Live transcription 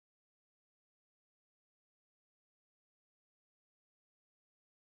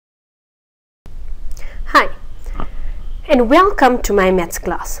Hi and welcome to my maths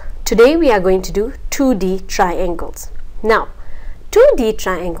class. Today we are going to do 2D triangles. Now 2D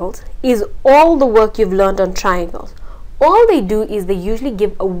triangles is all the work you've learned on triangles. All they do is they usually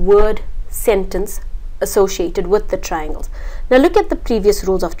give a word sentence associated with the triangles. Now look at the previous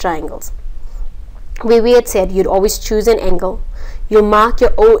rules of triangles. Where we had said you'd always choose an angle, you mark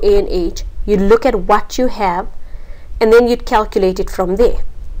your OA and H, you'd look at what you have, and then you'd calculate it from there.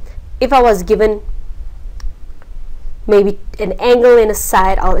 If I was given maybe an angle and a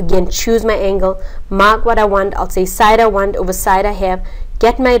side, I'll again choose my angle, mark what I want, I'll say side I want over side I have,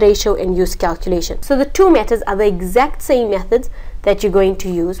 get my ratio and use calculation. So the two methods are the exact same methods that you're going to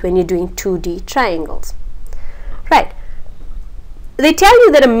use when you're doing 2D triangles. Right. They tell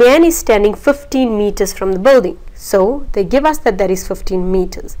you that a man is standing 15 meters from the building. So they give us that is 15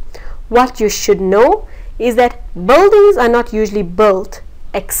 meters. What you should know is that buildings are not usually built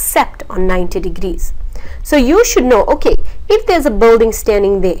except on 90 degrees. So you should know, okay, if there's a building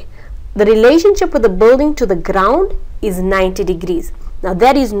standing there, the relationship with the building to the ground is 90 degrees. Now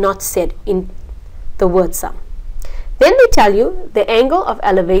that is not said in the word sum. Then they tell you the angle of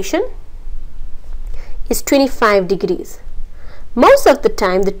elevation is 25 degrees. Most of the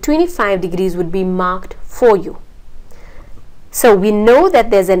time the 25 degrees would be marked for you. So we know that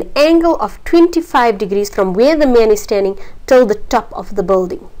there's an angle of 25 degrees from where the man is standing till the top of the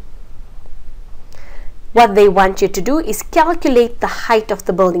building. What they want you to do is calculate the height of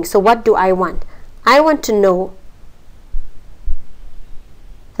the building. So what do I want? I want to know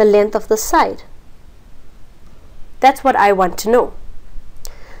the length of the side. That's what I want to know.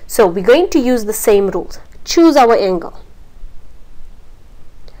 So we're going to use the same rules. Choose our angle.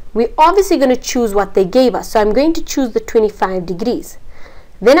 We're obviously going to choose what they gave us. So I'm going to choose the 25 degrees.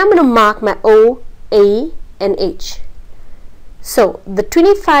 Then I'm going to mark my O, A, and H. So the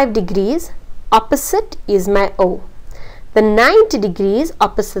 25 degrees opposite is my O. The 90 degrees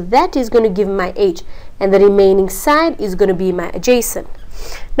opposite that is going to give my H, and the remaining side is going to be my adjacent.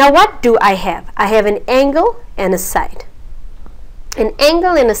 Now what do I have? I have an angle and a side. An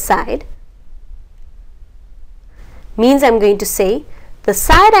angle and a side means I'm going to say the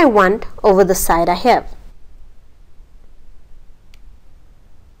side I want over the side I have.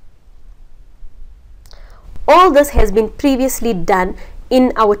 All this has been previously done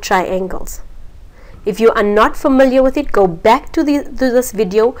in our triangles. If you are not familiar with it, go back to this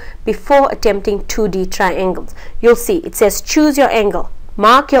video before attempting 2D triangles. You'll see it says choose your angle,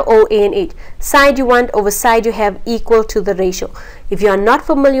 mark your O, A, and H. Side you want over side you have equal to the ratio. If you are not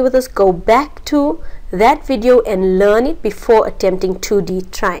familiar with this, go back to that video and learn it before attempting 2D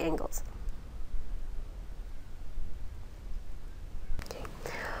triangles. Okay.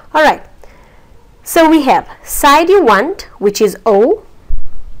 Alright, so we have side you want, which is O.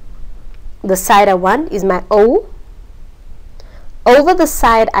 The side I want is my O, over the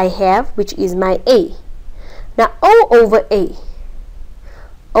side I have, which is my A. Now O over A.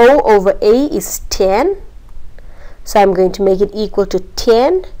 O over A is 10. So I'm going to make it equal to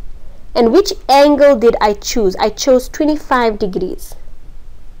 10. And which angle did I choose? I chose 25 degrees.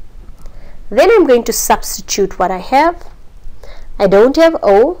 Then I'm going to substitute what I have. I don't have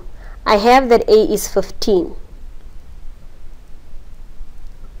O. I have that A is 15.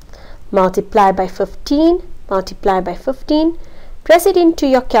 Multiply by 15, multiply by 15, press it into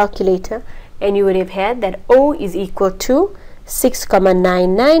your calculator, and you would have had that O is equal to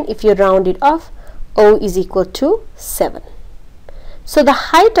 6,99. If you round it off, O is equal to 7. So the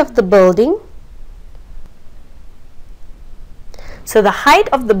height of the building,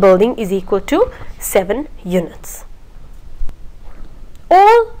 is equal to 7 units.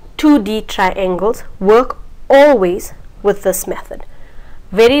 All 2D triangles work always with this method.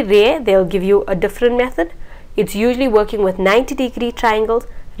 Very rare they'll give you a different method. It's usually working with 90-degree triangles.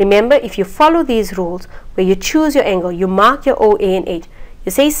 Remember, if you follow these rules where you choose your angle, you mark your O, A, and H,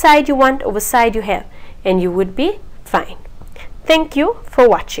 you say side you want over side you have, and you would be fine. Thank you for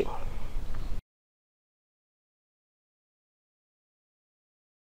watching.